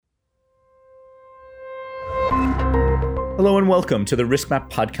Hello and welcome to the RiskMap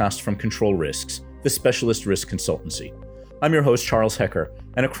podcast from Control Risks, the specialist risk consultancy. I'm your host, Charles Hecker,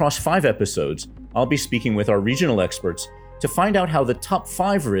 and across 5 episodes, I'll be speaking with our regional experts to find out how the top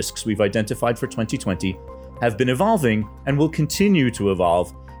 5 risks we've identified for 2020 have been evolving and will continue to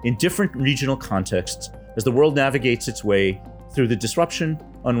evolve in different regional contexts as the world navigates its way through the disruption,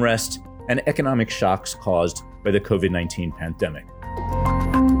 unrest, and economic shocks caused by the COVID-19 pandemic.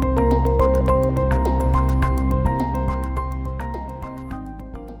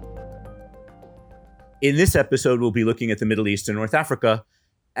 In this episode, we'll be looking at the Middle East and North Africa,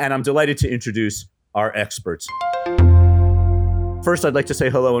 and I'm delighted to introduce our experts. First, I'd like to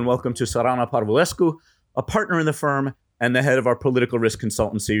say hello and welcome to Sorana Parvulescu, a partner in the firm and the head of our political risk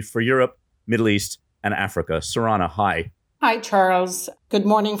consultancy for Europe, Middle East, and Africa. Sorana, hi. Hi, Charles. Good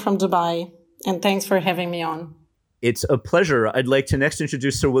morning from Dubai, and thanks for having me on. It's a pleasure. I'd like to next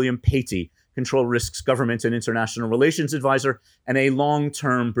introduce Sir William Patey, Control Risks Government and International Relations Advisor and a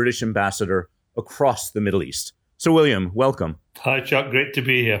long-term British ambassador across the Middle East. Sir William, welcome. Hi, Chuck. Great to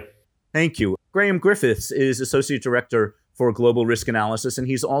be here. Thank you. Graham Griffiths is Associate Director for Global Risk Analysis, and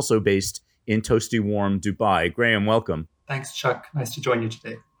he's also based in toasty warm Dubai. Graham, welcome. Thanks, Chuck. Nice to join you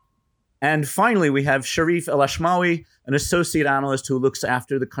today. And finally, we have Sherif Elashmawy, an Associate Analyst who looks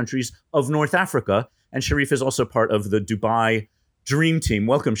after the countries of North Africa. And Sherif is also part of the Dubai Dream Team.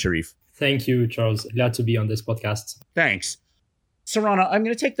 Welcome, Sherif. Thank you, Charles. Glad to be on this podcast. Thanks. Sorana, I'm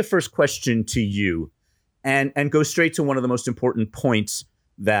going to take the first question to you and go straight to one of the most important points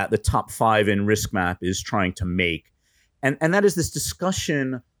that the top 5 in RiskMap is trying to make. And that is this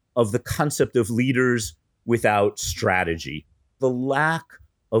discussion of the concept of leaders without strategy. The lack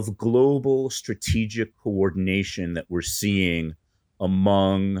of global strategic coordination that we're seeing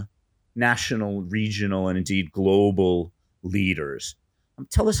among national, regional, and indeed global leaders.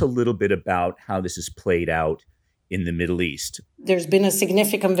 Tell us a little bit about how this has played out in the Middle East. There's been a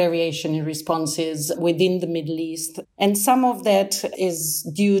significant variation in responses within the Middle East, and some of that is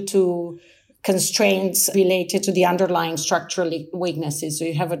due to constraints related to the underlying structural weaknesses. So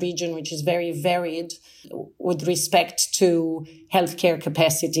you have a region which is very varied with respect to healthcare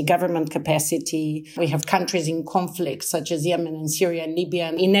capacity, government capacity. We have countries in conflict such as Yemen and Syria and Libya,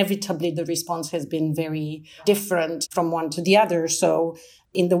 and inevitably the response has been very different from one to the other. So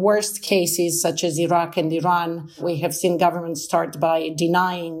in the worst cases, such as Iraq and Iran, we have seen governments start by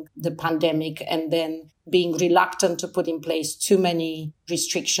denying the pandemic and then being reluctant to put in place too many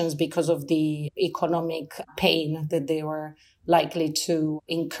restrictions because of the economic pain that they were likely to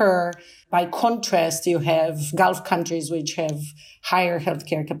incur. By contrast, you have Gulf countries which have higher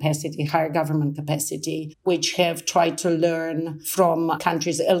healthcare capacity, higher government capacity, which have tried to learn from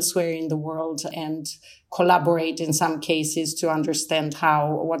countries elsewhere in the world and collaborate in some cases to understand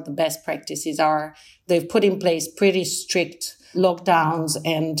what the best practices are. They've put in place pretty strict lockdowns,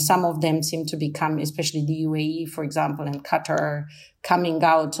 and some of them seem to become, especially the UAE, for example, and Qatar, coming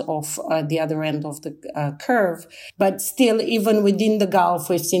out of the other end of the curve. But still, even within the Gulf,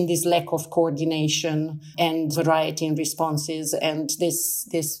 we've seen this lack of coordination and variety in responses. And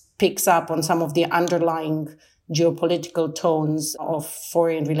this picks up on some of the underlying geopolitical tones of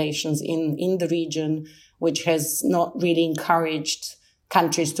foreign relations in the region, which has not really encouraged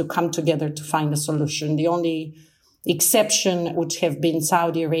countries to come together to find a solution. The only exception would have been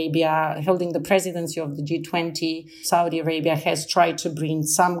Saudi Arabia holding the presidency of the G20. Saudi Arabia has tried to bring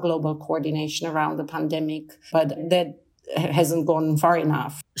some global coordination around the pandemic, but that hasn't gone far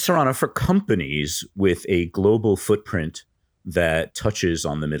enough. Sorana, for companies with a global footprint that touches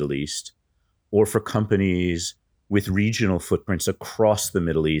on the Middle East, or for companies with regional footprints across the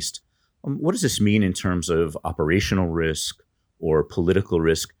Middle East, what does this mean in terms of operational risk or political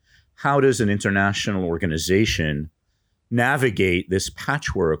risk? How does an international organization navigate this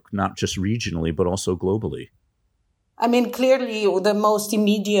patchwork, not just regionally, but also globally? I mean, clearly, the most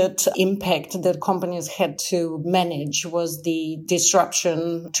immediate impact that companies had to manage was the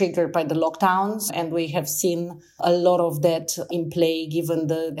disruption triggered by the lockdowns. And we have seen a lot of that in play, given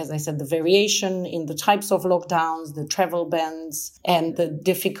as I said, the variation in the types of lockdowns, the travel bans, and the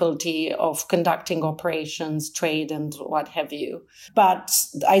difficulty of conducting operations, trade, and what have you. But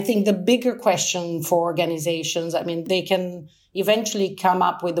I think the bigger question for organizations, I mean, they can eventually come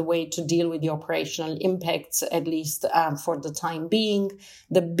up with a way to deal with the operational impacts, at least for the time being.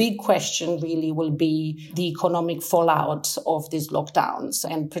 The big question really will be the economic fallout of these lockdowns.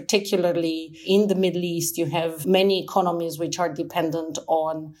 And particularly in the Middle East, you have many economies which are dependent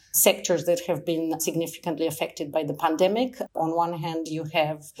on sectors that have been significantly affected by the pandemic. On one hand, you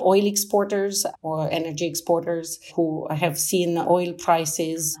have oil exporters or energy exporters who have seen oil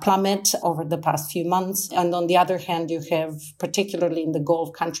prices plummet over the past few months. And on the other hand, you have, particularly in the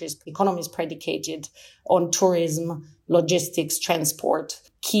Gulf countries, economies predicated on tourism, logistics, transport,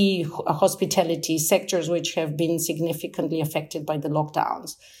 key hospitality sectors which have been significantly affected by the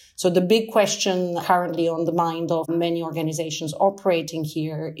lockdowns. So the big question currently on the mind of many organizations operating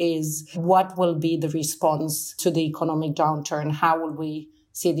here is what will be the response to the economic downturn? How will we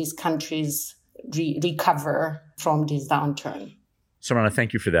see these countries recover from this downturn? Sorana,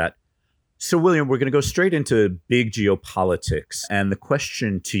 thank you for that. So, William, we're going to go straight into big geopolitics. And the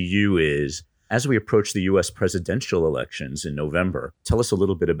question to you is, as we approach the U.S. presidential elections in November, tell us a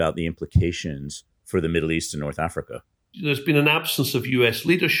little bit about the implications for the Middle East and North Africa. There's been an absence of US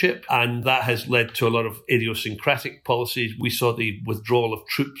leadership, and that has led to a lot of idiosyncratic policies. We saw the withdrawal of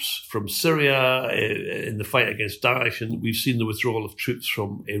troops from Syria in the fight against Daesh, and we've seen the withdrawal of troops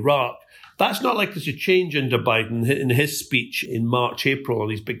from Iraq. That's not likely to change under Biden. In his speech in March, April, on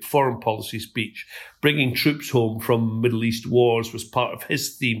his big foreign policy speech, bringing troops home from Middle East wars was part of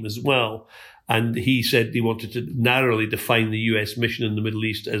his theme as well. And he said he wanted to narrowly define the US mission in the Middle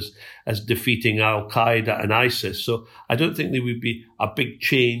East as defeating al-Qaeda and ISIS. So I don't think there would be a big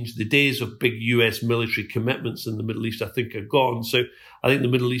change. The days of big US military commitments in the Middle East, I think, are gone. So I think the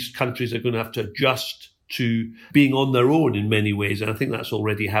Middle East countries are going to have to adjust to being on their own in many ways. And I think that's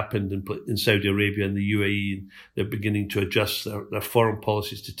already happened in Saudi Arabia and the UAE. And they're beginning to adjust their foreign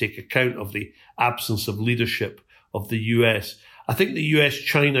policies to take account of the absence of leadership of the US. I think the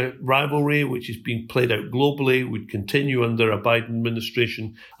US-China rivalry, which is being played out globally, would continue under a Biden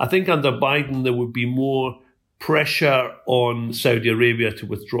administration. I think under Biden, there would be more pressure on Saudi Arabia to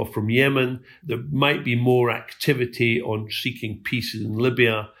withdraw from Yemen. There might be more activity on seeking peace in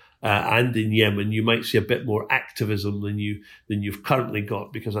Libya and in Yemen. You might see a bit more activism than you've currently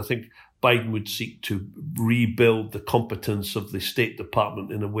got, because I think Biden would seek to rebuild the competence of the State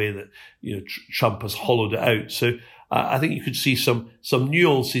Department in a way that Trump has hollowed it out. So I think you could see some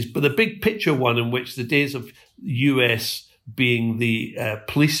nuances, but the big picture one in which the days of US being the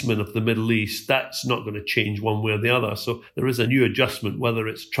policeman of the Middle East, that's not going to change one way or the other. So there is a new adjustment, whether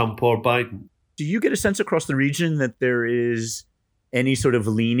it's Trump or Biden. Do you get a sense across the region that there is any sort of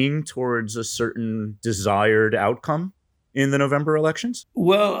leaning towards a certain desired outcome in the November elections?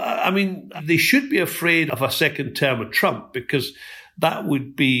 Well, I mean, they should be afraid of a second term of Trump, because that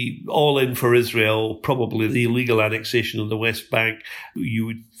would be all in for Israel, probably the illegal annexation of the West Bank. You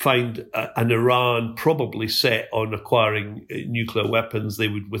would find an Iran probably set on acquiring nuclear weapons. They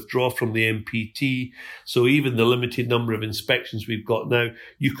would withdraw from the NPT. So even the limited number of inspections we've got now,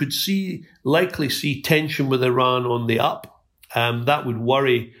 you could likely see tension with Iran on the up. That would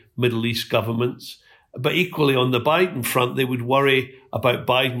worry Middle East governments. But equally on the Biden front, they would worry about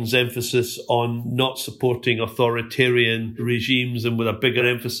Biden's emphasis on not supporting authoritarian regimes and with a bigger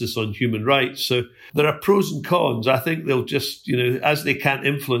emphasis on human rights. So there are pros and cons. I think they'll just, as they can't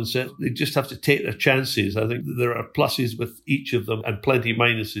influence it, they just have to take their chances. I think there are pluses with each of them and plenty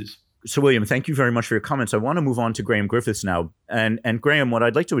minuses. So, William, thank you very much for your comments. I want to move on to Graham Griffiths now. And Graham, what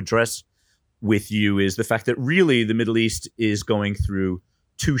I'd like to address with you is the fact that really the Middle East is going through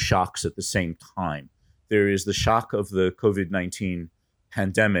two shocks at the same time. There is the shock of the COVID-19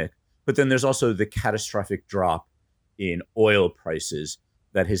 pandemic, but then there's also the catastrophic drop in oil prices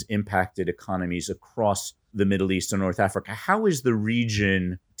that has impacted economies across the Middle East and North Africa. How is the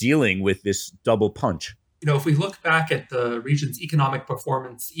region dealing with this double punch? If we look back at the region's economic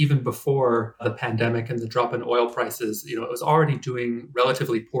performance even before the pandemic and the drop in oil prices, it was already doing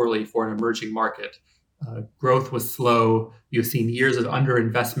relatively poorly for an emerging market. Growth was slow. You've seen years of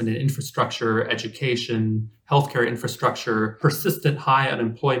underinvestment in infrastructure, education, healthcare infrastructure, persistent high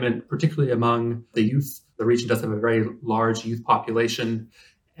unemployment, particularly among the youth. The region does have a very large youth population.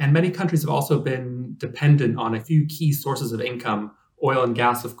 And many countries have also been dependent on a few key sources of income, oil and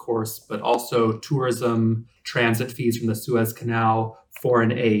gas, of course, but also tourism, transit fees from the Suez Canal,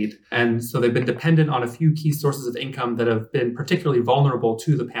 foreign aid. And so they've been dependent on a few key sources of income that have been particularly vulnerable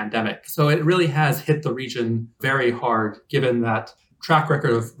to the pandemic. So it really has hit the region very hard, given that track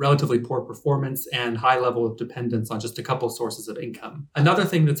record of relatively poor performance and high level of dependence on just a couple sources of income. Another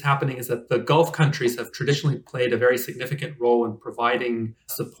thing that's happening is that the Gulf countries have traditionally played a very significant role in providing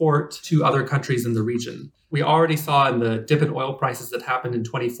support to other countries in the region. We already saw in the dip in oil prices that happened in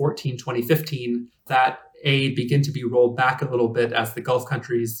 2014, 2015, that aid begin to be rolled back a little bit as the Gulf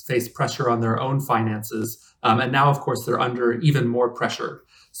countries face pressure on their own finances. And now, of course, they're under even more pressure.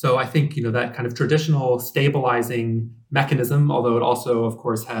 So I think, that kind of traditional stabilizing mechanism, although it also, of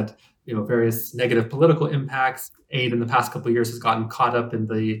course, had, various negative political impacts. Aid in the past couple of years has gotten caught up in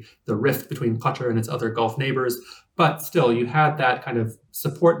the rift between Qatar and its other Gulf neighbors. But still, you had that kind of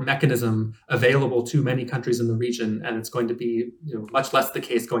support mechanism available to many countries in the region. And it's going to be much less the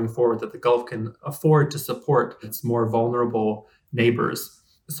case going forward that the Gulf can afford to support its more vulnerable neighbors.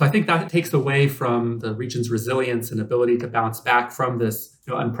 So I think that takes away from the region's resilience and ability to bounce back from this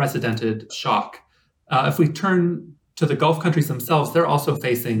unprecedented shock. If we turn to the Gulf countries themselves, they're also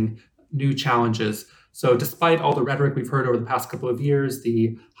facing new challenges. So despite all the rhetoric we've heard over the past couple of years,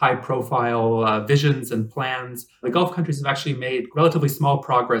 the high-profile visions and plans, the Gulf countries have actually made relatively small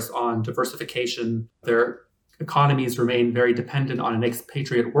progress on diversification. Their economies remain very dependent on an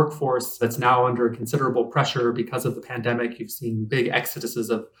expatriate workforce that's now under considerable pressure because of the pandemic. You've seen big exoduses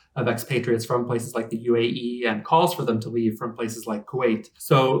of expatriates from places like the UAE and calls for them to leave from places like Kuwait.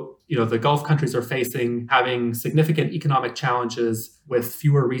 So, the Gulf countries are having significant economic challenges with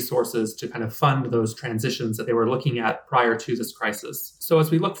fewer resources to kind of fund those transitions that they were looking at prior to this crisis. So as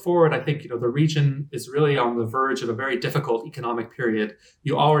we look forward, I think, the region is really on the verge of a very difficult economic period.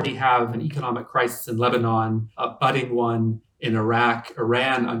 You already have an economic crisis in Lebanon, a budding one in Iraq,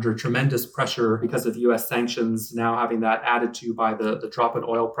 Iran under tremendous pressure because of U.S. sanctions, now having that added to by the drop in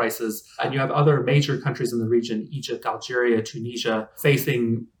oil prices. And you have other major countries in the region, Egypt, Algeria, Tunisia,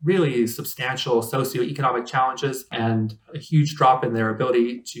 facing really substantial socioeconomic challenges and a huge drop in their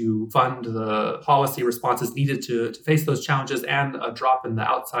ability to fund the policy responses needed to face those challenges, and a drop in the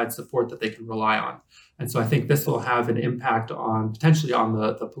outside support that they can rely on. And so I think this will have an impact potentially on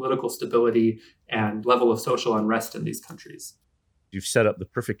the political stability and level of social unrest in these countries. You've set up the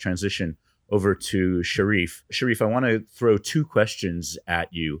perfect transition over to Sherif. Sherif, I want to throw two questions at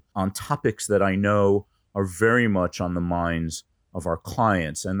you on topics that I know are very much on the minds of our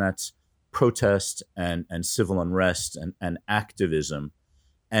clients, and that's protest and civil unrest and activism.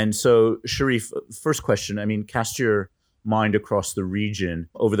 And so, Sherif, first question, cast your mind across the region.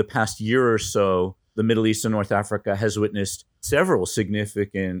 Over the past year or so, the Middle East and North Africa has witnessed several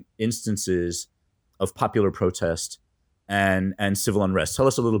significant instances of popular protest and civil unrest. Tell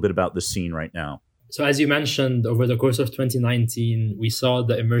us a little bit about the scene right now. So as you mentioned, over the course of 2019, we saw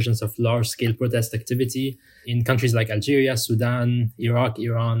the emergence of large-scale protest activity in countries like Algeria, Sudan, Iraq,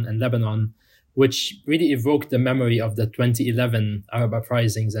 Iran, and Lebanon, which really evoked the memory of the 2011 Arab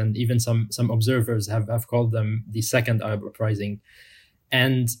uprisings, and even some observers have called them the second Arab uprising.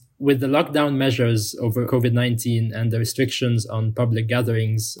 And with the lockdown measures over COVID-19 and the restrictions on public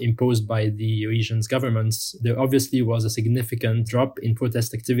gatherings imposed by the region's governments, there obviously was a significant drop in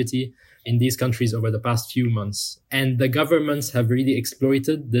protest activity in these countries over the past few months. And the governments have really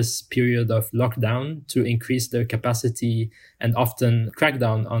exploited this period of lockdown to increase their capacity and often crack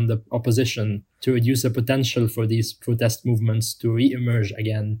down on the opposition to reduce the potential for these protest movements to re-emerge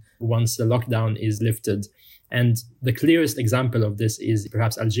again once the lockdown is lifted. And the clearest example of this is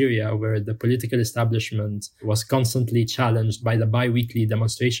perhaps Algeria, where the political establishment was constantly challenged by the bi-weekly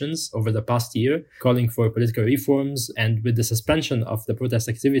demonstrations over the past year, calling for political reforms. And with the suspension of the protest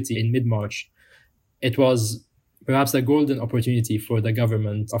activity in mid-March, it was perhaps a golden opportunity for the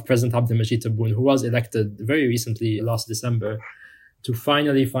government of President Abdelmajid Tebboune, who was elected very recently last December, to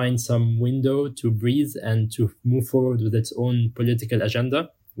finally find some window to breathe and to move forward with its own political agenda,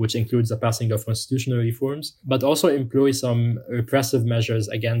 which includes the passing of constitutional reforms, but also employ some repressive measures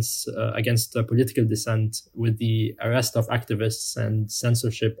against political dissent with the arrest of activists and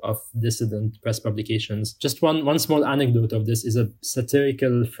censorship of dissident press publications. Just one small anecdote of this is a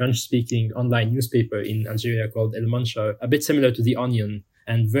satirical French-speaking online newspaper in Algeria called El Manshar, a bit similar to The Onion,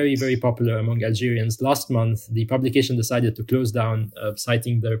 and very, very popular among Algerians. Last month, the publication decided to close down,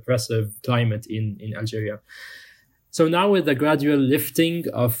 citing the repressive climate in Algeria. So now with the gradual lifting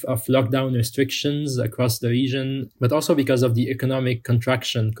of lockdown restrictions across the region, but also because of the economic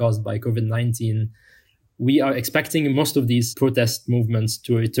contraction caused by COVID-19, we are expecting most of these protest movements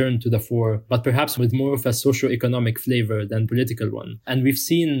to return to the fore, but perhaps with more of a socio-economic flavor than political one. And we've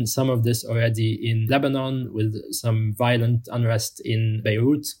seen some of this already in Lebanon with some violent unrest in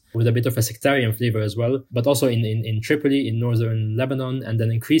Beirut, with a bit of a sectarian flavor as well, but also in Tripoli, in northern Lebanon, and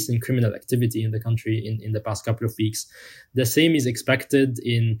an increase in criminal activity in the country in the past couple of weeks. The same is expected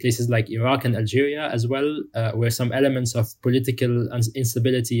in places like Iraq and Algeria as well, where some elements of political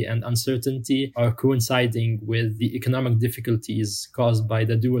instability and uncertainty are coinciding with the economic difficulties caused by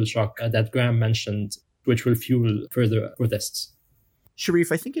the dual shock that Graham mentioned, which will fuel further protests.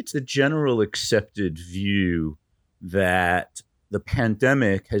 Sherif, I think it's a general accepted view that the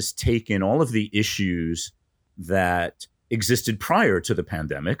pandemic has taken all of the issues that existed prior to the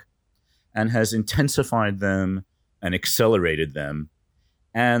pandemic and has intensified them and accelerated them,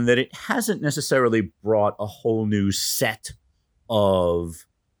 and that it hasn't necessarily brought a whole new set of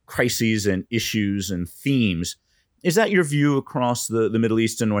crises and issues and themes. Is that your view across the Middle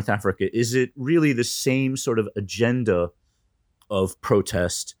East and North Africa? Is it really the same sort of agenda of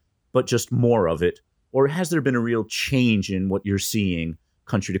protest, but just more of it? Or has there been a real change in what you're seeing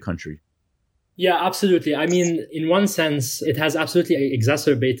country to country? Yeah, absolutely. I mean, in one sense, it has absolutely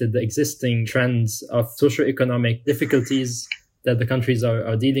exacerbated the existing trends of socioeconomic difficulties that the countries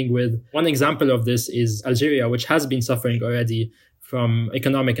are dealing with. One example of this is Algeria, which has been suffering already from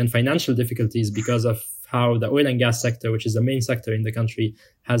economic and financial difficulties because of how the oil and gas sector, which is the main sector in the country,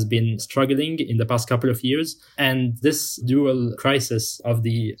 has been struggling in the past couple of years. And this dual crisis of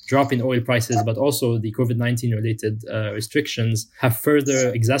the drop in oil prices, but also the COVID-19 related restrictions, have further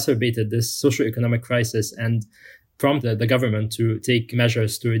exacerbated this socioeconomic crisis and prompted the government to take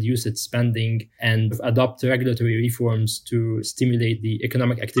measures to reduce its spending and adopt regulatory reforms to stimulate the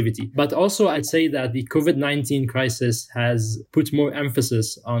economic activity. But also, I'd say that the COVID-19 crisis has put more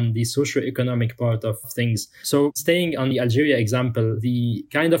emphasis on the socioeconomic part of things. So staying on the Algeria example, the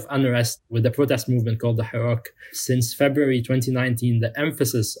kind of unrest with the protest movement called the Hirak, since February 2019, the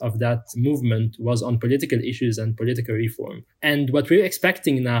emphasis of that movement was on political issues and political reform. And what we're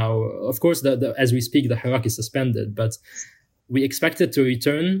expecting now, of course, as we speak, the Hirak is suspended, but we expect it to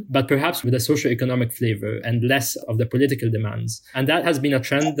return, but perhaps with a socioeconomic flavor and less of the political demands. And that has been a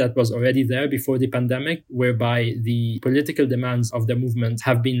trend that was already there before the pandemic, whereby the political demands of the movement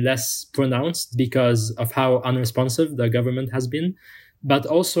have been less pronounced because of how unresponsive the government has been. But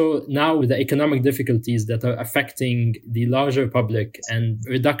also now with the economic difficulties that are affecting the larger public and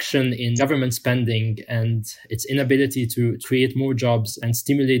reduction in government spending and its inability to create more jobs and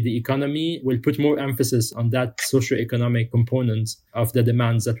stimulate the economy will put more emphasis on that socioeconomic component of the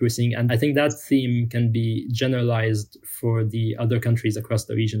demands that we're seeing. And I think that theme can be generalized for the other countries across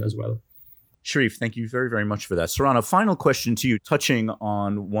the region as well. Sherif, thank you very, very much for that. Sorana, final question to you, touching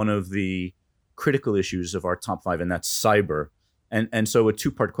on one of the critical issues of our top five, and that's cyber. And so a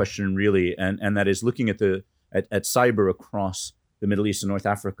two-part question, really, and that is looking at cyber across the Middle East and North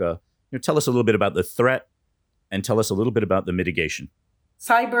Africa. Tell us a little bit about the threat and tell us a little bit about the mitigation.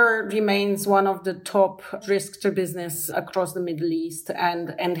 Cyber remains one of the top risks to business across the Middle East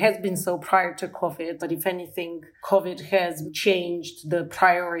and has been so prior to COVID. But if anything, COVID has changed the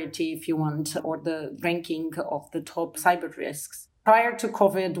priority, if you want, or the ranking of the top cyber risks. Prior to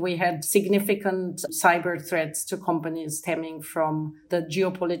COVID, we had significant cyber threats to companies stemming from the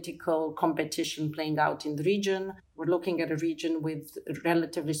geopolitical competition playing out in the region. We're looking at a region with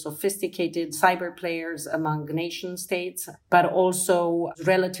relatively sophisticated cyber players among nation states, but also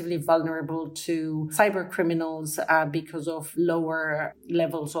relatively vulnerable to cyber criminals because of lower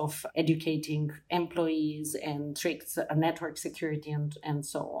levels of educating employees and strict network security and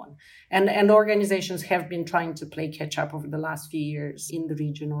so on. And organizations have been trying to play catch up over the last few years in the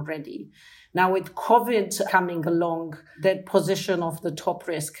region already. Now, with COVID coming along, that position of the top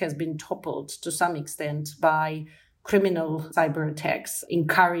risk has been toppled to some extent by criminal cyber attacks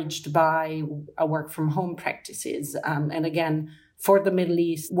encouraged by work from home practices. And again, for the Middle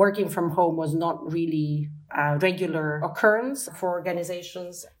East, working from home was not really a regular occurrence for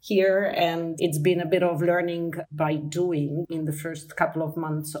organizations here. And it's been a bit of learning by doing in the first couple of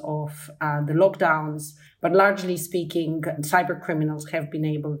months of the lockdowns. But largely speaking, cyber criminals have been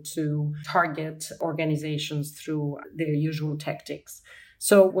able to target organizations through their usual tactics.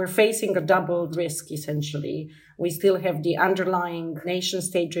 So we're facing a double risk, essentially. We still have the underlying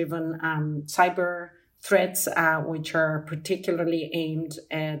nation-state-driven cyber threats, which are particularly aimed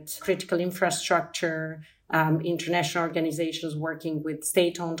at critical infrastructure, international organizations working with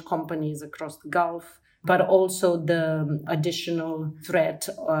state-owned companies across the Gulf, but also the additional threat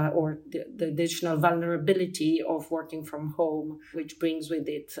or the additional vulnerability of working from home, which brings with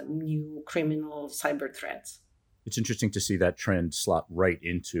it new criminal cyber threats. It's interesting to see that trend slot right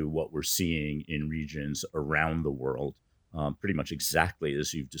into what we're seeing in regions around the world, pretty much exactly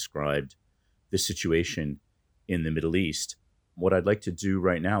as you've described the situation in the Middle East. What I'd like to do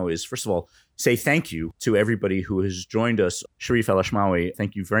right now is, first of all, say thank you to everybody who has joined us. Sherif Elashmawy,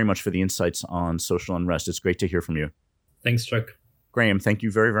 thank you very much for the insights on social unrest. It's great to hear from you. Thanks, Chuck. Graham, thank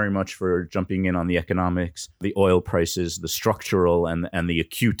you very, very much for jumping in on the economics, the oil prices, the structural and the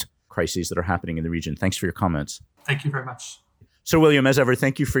acute crises that are happening in the region. Thanks for your comments. Thank you very much. Sir William, as ever,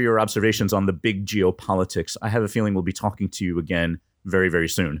 thank you for your observations on the big geopolitics. I have a feeling we'll be talking to you again very, very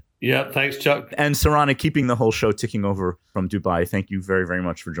soon. Yeah, thanks, Chuck. And Sorana, keeping the whole show ticking over from Dubai, thank you very, very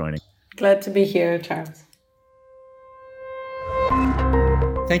much for joining. Glad to be here, Charles.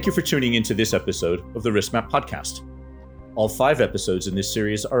 Thank you for tuning into this episode of the Risk Map podcast. All 5 episodes in this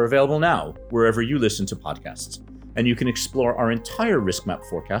series are available now, wherever you listen to podcasts, and you can explore our entire Risk Map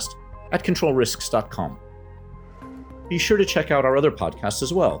forecast at controlrisks.com. Be sure to check out our other podcasts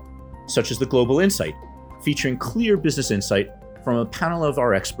as well, such as The Global Insight, featuring clear business insight from a panel of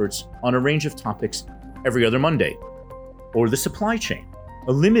our experts on a range of topics every other Monday, or The Supply Chain,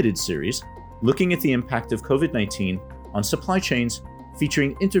 a limited series looking at the impact of COVID-19 on supply chains,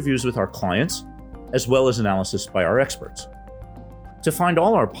 featuring interviews with our clients, as well as analysis by our experts. To find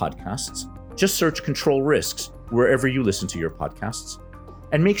all our podcasts, just search Control Risks wherever you listen to your podcasts,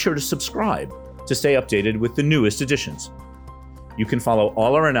 and make sure to subscribe to stay updated with the newest editions. You can follow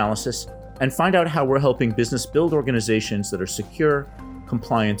all our analysis and find out how we're helping business build organizations that are secure,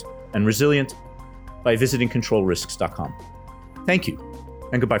 compliant, and resilient by visiting controlrisks.com. Thank you,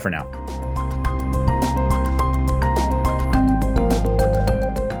 and goodbye for now.